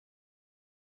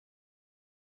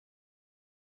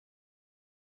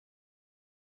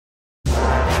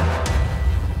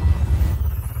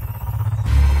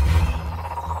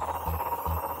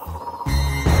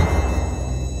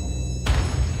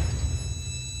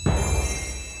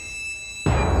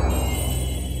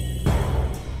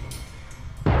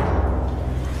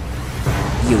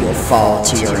You will fall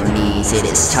to your knees, it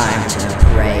is time to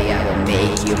pray. I will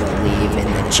make you believe in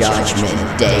the judgment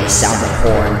day. Sound the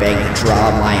horn, bang the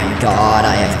drum, I am God,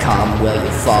 I have come. Will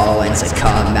you fall and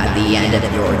succumb at the end of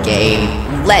your game?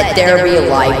 Let there be a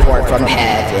light poured from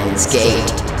heaven's gate.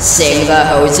 Sing the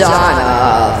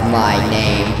hosanna of my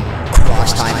name.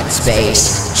 Cross time and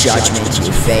space, judgment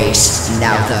you face.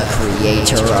 Now the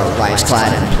creator arrives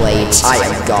clad in plates. I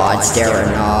am God, stare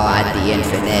in awe at the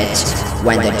infinite.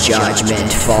 When the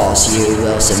judgment falls, you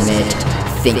will submit.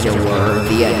 Think you're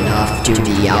worthy enough to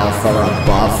be alpha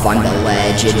above. Find the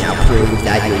legend, now prove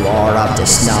that you are up to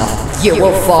snuff. You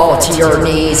will fall to your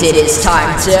knees, it is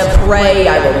time to pray.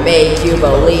 I will make you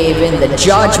believe in the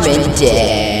judgment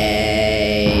day.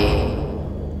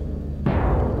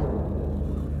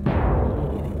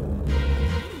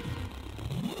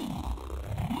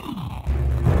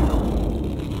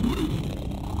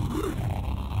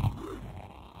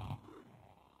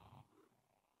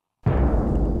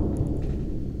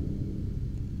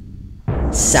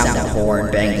 Sound the horn,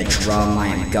 bang the drum, I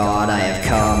am God, I have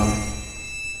come.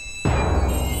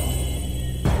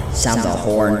 Sound the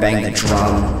horn, bang the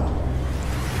drum.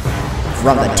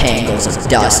 From the tangles of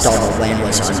dust, all the land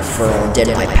was unfurled.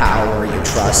 In my power you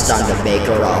trust, I'm the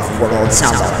maker of worlds.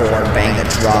 Sound the horn, bang the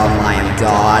drum, I am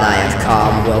God, I have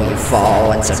come. Will you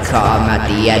fall and succumb at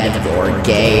the end of your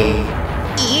game?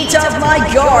 Eat of my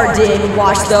garden,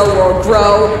 watch the world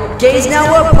grow. Gaze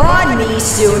now upon me,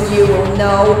 soon you will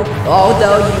know.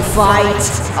 Although you fight,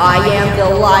 I am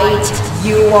the light.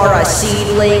 You are a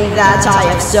seedling that I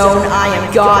have sown. I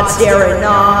am God, stare in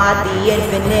awe at the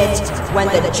infinite. When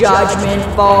the judgment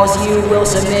falls, you will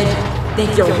submit.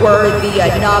 Think you're worthy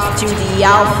enough to the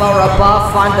alpha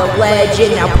above. Find the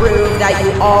legend, now prove that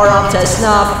you are up to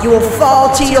snuff. You will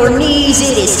fall to your knees,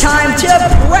 it is time to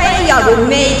pray. I will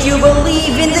make you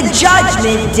believe in the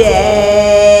judgment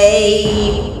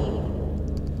day.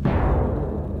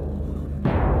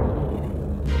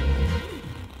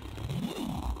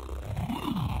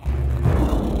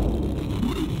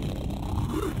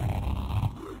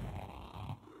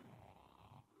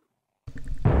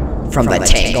 From the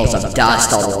tangles of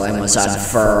dust, all the land was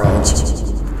unfurled.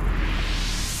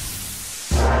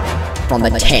 From the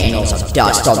tangles of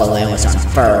dust, all the land was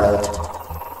unfurled.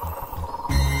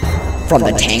 From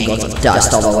the tangles of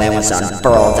dust, all the land was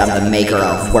unfurled. I'm the maker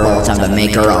of worlds, I'm the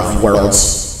maker of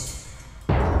worlds.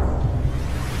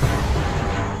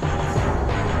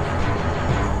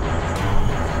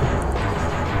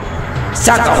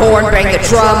 Sound the horn, bang the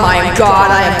drum, I am God,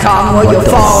 I have come. Will you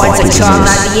fall and succumb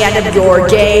at the end of your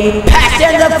game? Past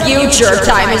and the future,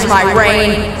 time is my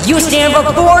reign. You stand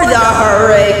before the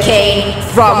hurricane.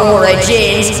 From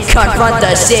origins, confront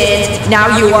the sins.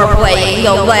 Now you are playing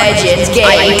the legends game.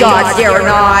 I am God, stare in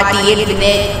awe at the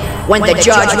infinite. When the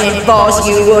judgment falls,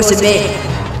 you will submit.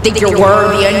 Think you're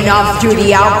worthy enough to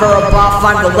the alpha above.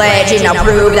 Find the legend, now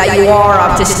prove that you are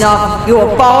up to snuff. You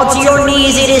will fall to your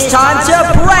knees, it is time to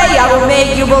pray. I will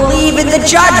make you believe in the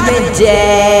judgment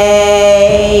day.